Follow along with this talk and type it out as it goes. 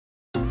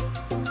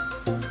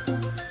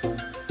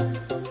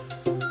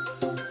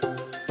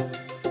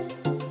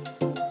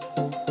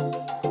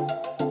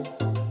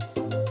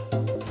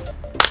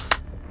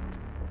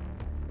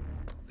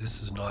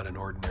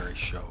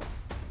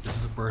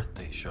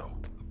birthday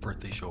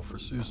show for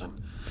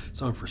Susan.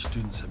 Some of her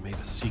students have made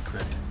a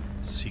secret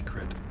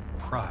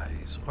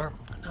prize, or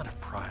not a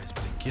prize,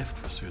 but a gift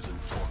for Susan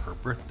for her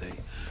birthday.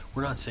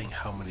 We're not saying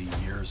how many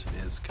years it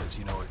is, because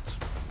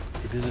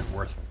it isn't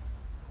worth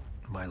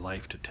my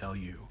life to tell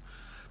you,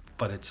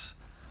 but it's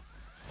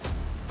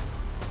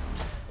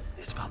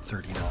about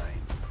 39.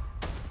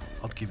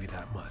 I'll give you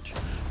that much.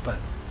 But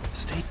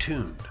stay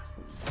tuned.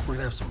 We're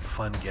gonna have some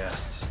fun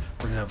guests.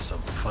 We're gonna have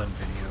some fun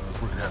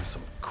videos. We're gonna have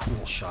some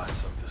cool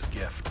shots of this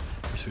gift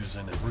for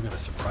Susan, and we're gonna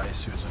surprise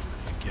Susan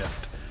with the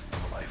gift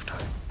of a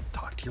lifetime.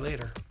 Talk to you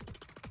later.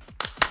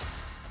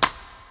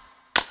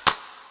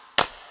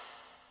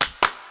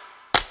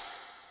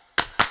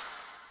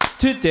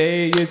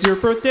 Today is your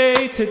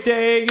birthday,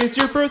 today is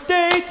your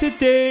birthday,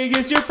 today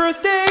is your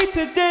birthday,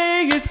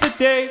 today is the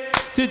day.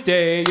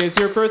 Today is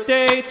your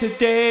birthday,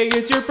 today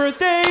is your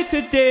birthday,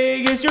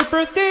 today is your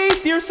birthday,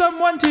 dear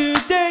someone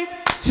today.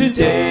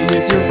 Today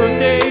is your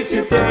birthday,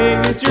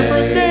 today is your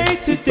birthday,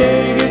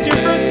 today is your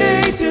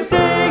birthday,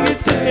 today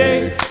is the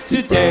day.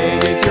 Today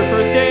is your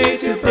birthday,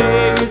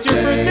 today is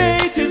your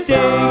birthday,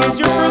 today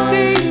is your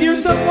birthday, dear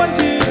someone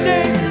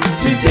today.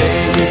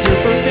 Today is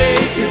your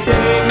birthday, today is your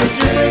birthday,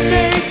 today is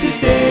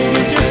your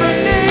birthday,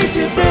 today is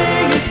the day. Today is your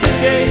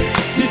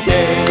birthday,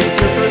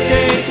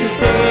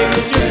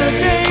 today is your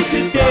birthday,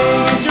 today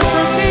is your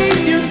birthday,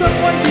 dear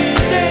someone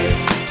today.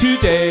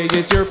 Today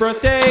is your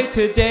birthday,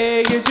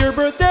 today is your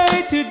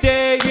birthday,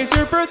 today is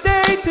your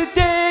birthday,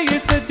 today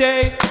is the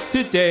day.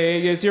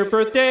 Today is your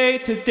birthday,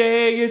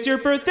 today is your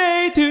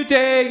birthday,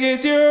 today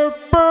is your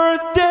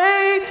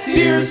birthday,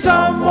 dear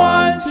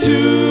someone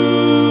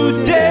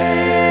today.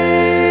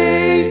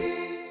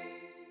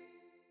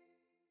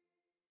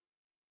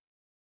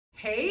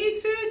 Hey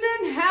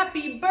Susan,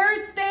 happy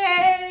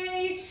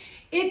birthday!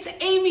 It's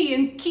Amy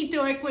in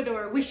Quito,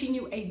 Ecuador, wishing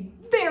you a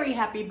very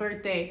happy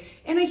birthday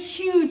and a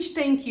huge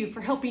thank you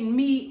for helping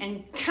me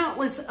and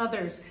countless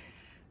others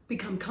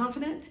become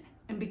confident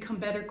and become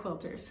better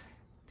quilters.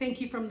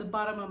 Thank you from the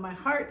bottom of my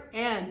heart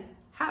and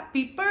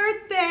happy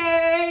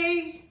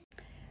birthday!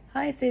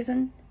 Hi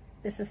Susan,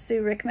 this is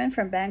Sue Rickman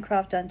from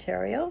Bancroft,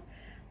 Ontario.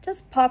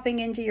 Just popping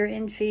into your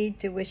in-feed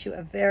to wish you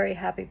a very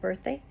happy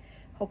birthday.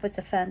 Hope it's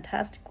a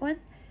fantastic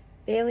one.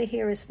 Bailey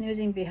here is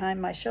snoozing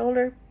behind my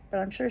shoulder, but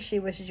I'm sure she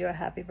wishes you a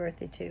happy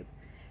birthday too.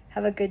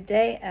 Have a good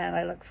day, and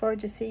I look forward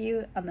to see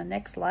you on the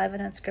next Live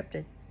and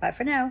Unscripted. Bye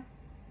for now.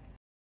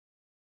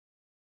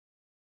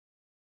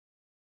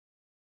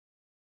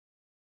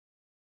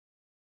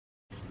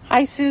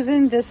 Hi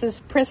Susan, this is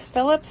Pris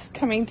Phillips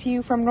coming to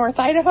you from North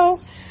Idaho,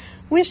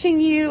 wishing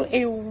you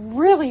a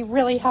really,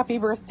 really happy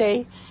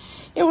birthday.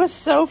 It was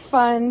so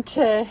fun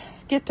to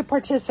get to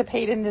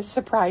participate in this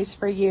surprise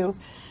for you,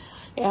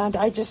 and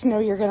I just know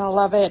you're going to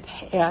love it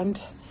and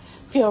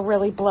feel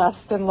really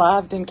blessed and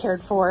loved and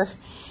cared for.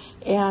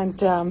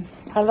 And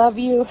I love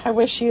you. I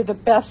wish you the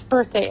best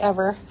birthday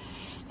ever.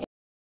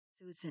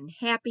 Susan,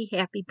 happy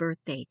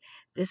birthday.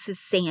 This is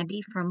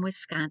Sandy from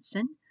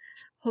Wisconsin.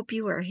 Hope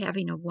you are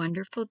having a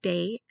wonderful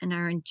day and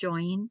are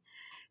enjoying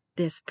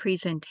this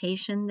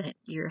presentation that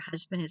your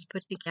husband has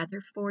put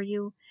together for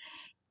you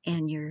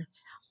and your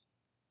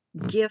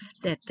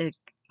gift that the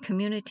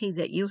community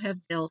that you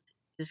have built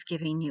is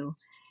giving you.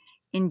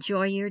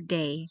 Enjoy your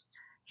day.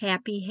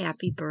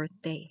 Happy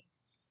birthday.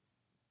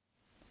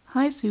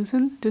 Hi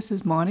Susan, this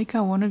is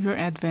Monica, one of your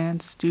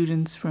advanced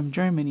students from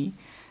Germany.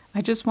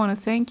 I just want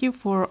to thank you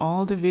for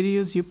all the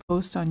videos you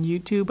post on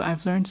YouTube.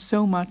 I've learned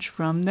so much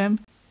from them.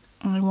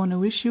 I want to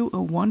wish you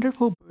a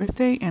wonderful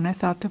birthday, and I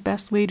thought the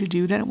best way to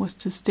do that was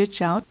to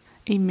stitch out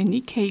a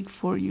mini cake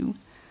for you.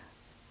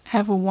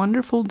 Have a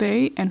wonderful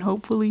day and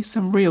hopefully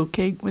some real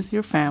cake with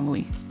your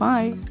family.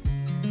 Bye!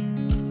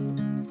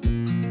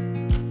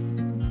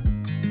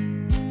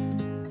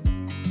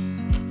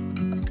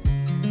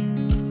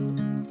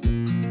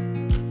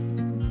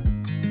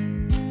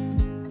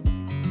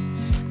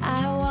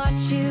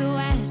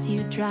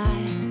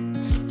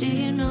 Drive. Do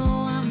you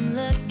know I'm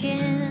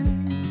looking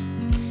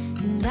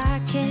and I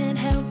can't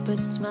help but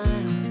smile?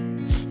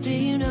 Do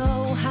you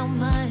know how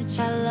much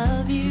I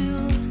love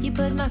you? You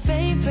put my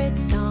favorite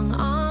song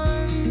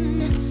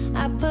on,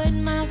 I put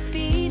my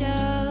feet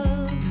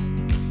up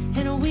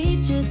and we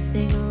just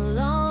sing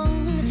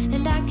along,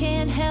 and I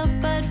can't help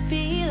but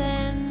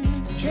feeling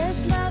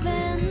just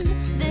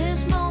loving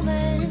this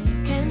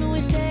moment. Can we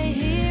stay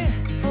here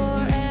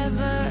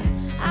forever?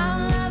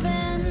 I'm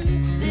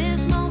loving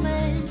this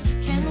moment.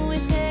 Can we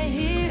stay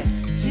here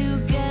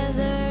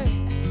together?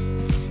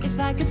 If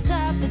I could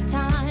stop the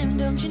time,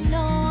 don't you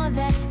know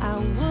that I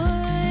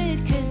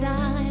would? 'Cause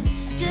I'm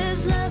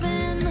just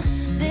loving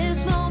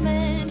this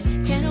moment.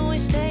 Can we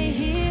stay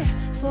here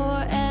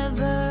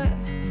forever?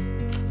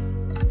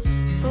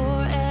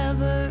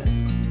 Forever.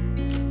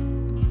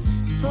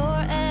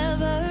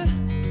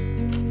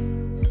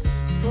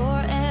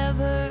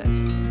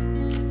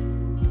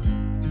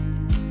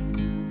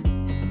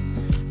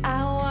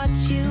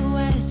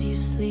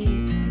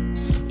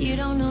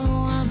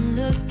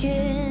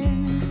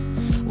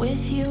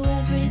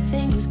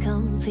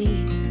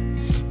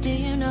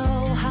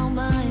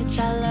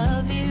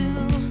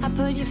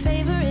 put your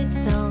favorite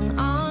song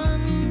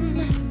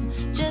on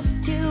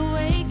just to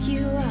wake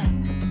you up.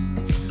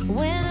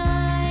 When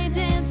I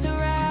dance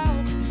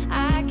around,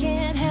 I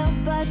can't help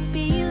but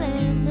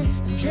feeling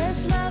I'm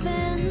just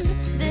loving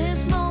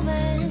this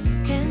moment.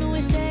 Can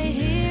we stay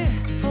here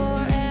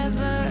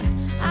forever?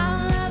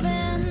 I'm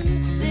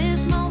loving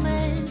this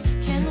moment.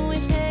 Can we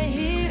stay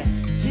here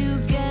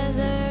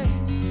together?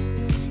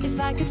 If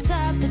I could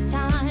stop the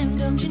time,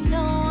 don't you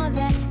know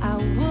that I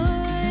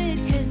would?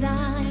 'Cause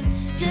I'm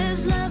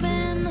just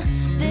loving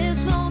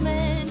this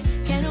moment.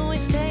 Can we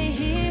stay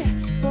here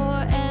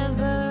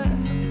forever?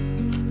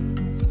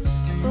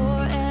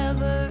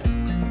 Forever,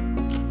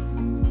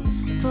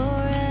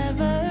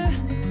 forever,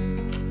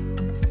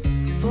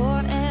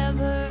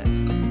 forever.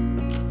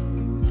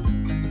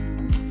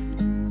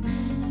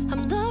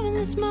 I'm loving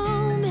this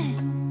moment.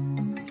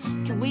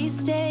 Can we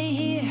stay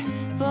here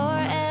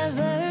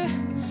forever?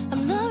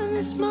 I'm loving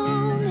this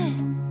moment.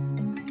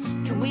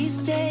 Can we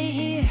stay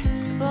here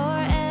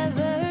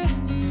forever?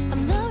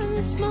 I'm loving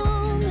this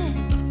moment.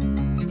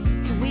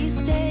 Can we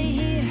stay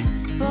here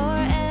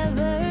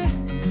forever?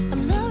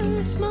 I'm loving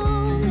this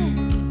moment.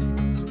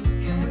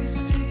 Can we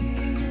stay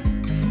here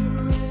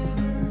forever?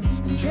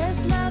 I'm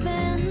just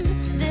loving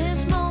this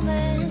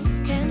moment.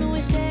 Can we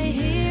stay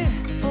here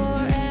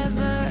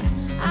forever?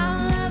 I'm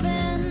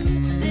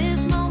loving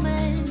this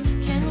moment.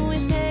 Can we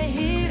stay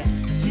here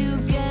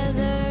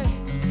together?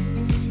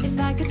 If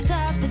I could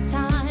stop the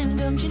time,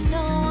 don't you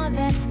know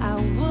that I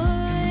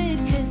would?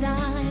 'Cause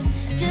I'm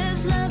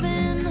just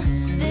loving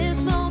this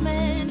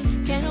moment.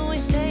 Can we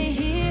stay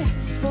here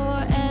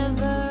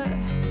forever?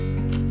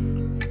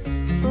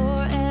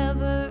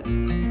 Forever,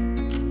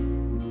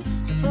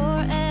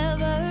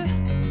 forever,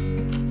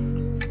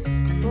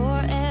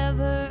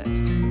 forever.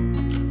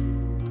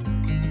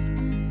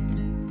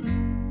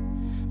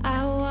 I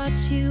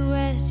watch you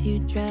as you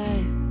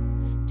drive.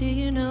 Do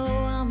you know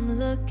I'm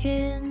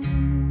looking?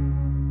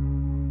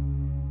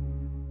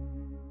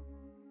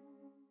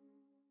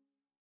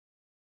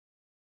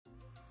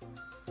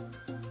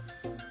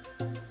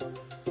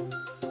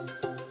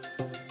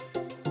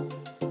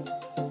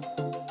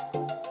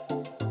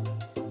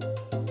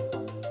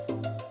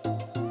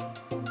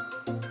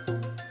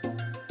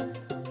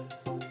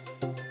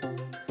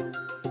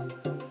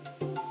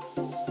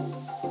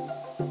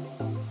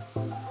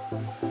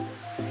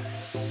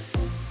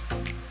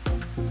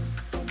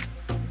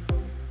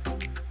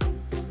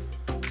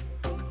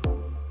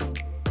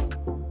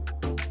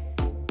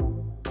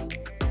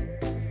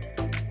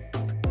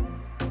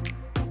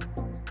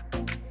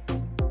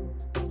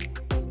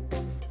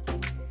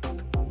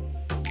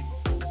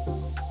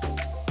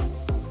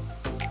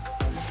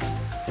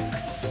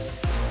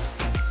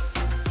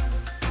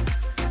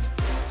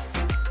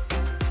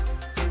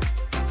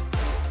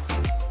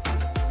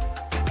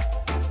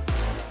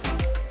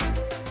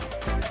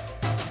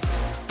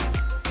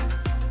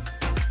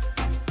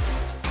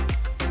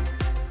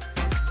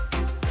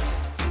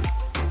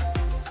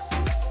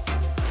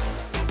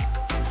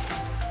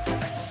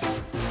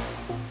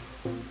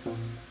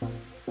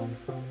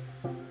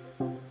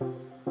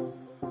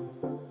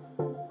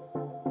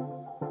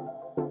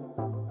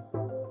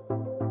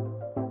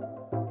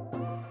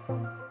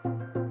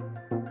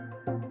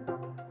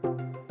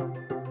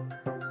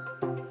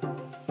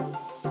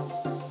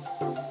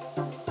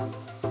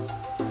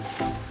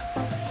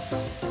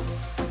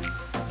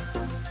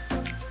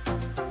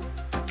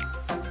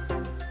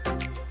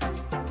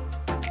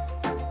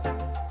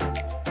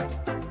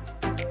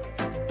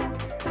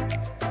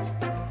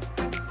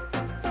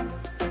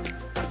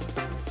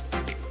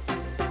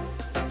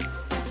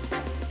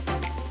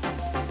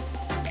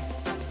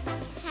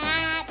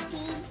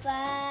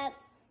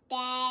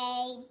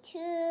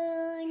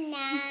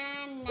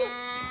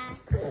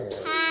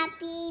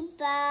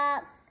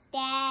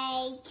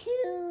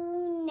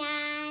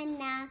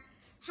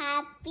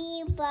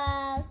 Happy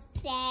birthday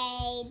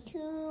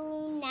to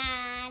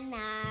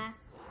Nana.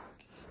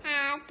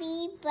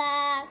 Happy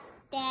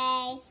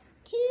birthday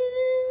to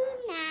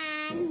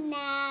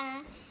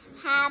Nana.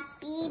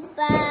 Happy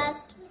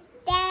birthday.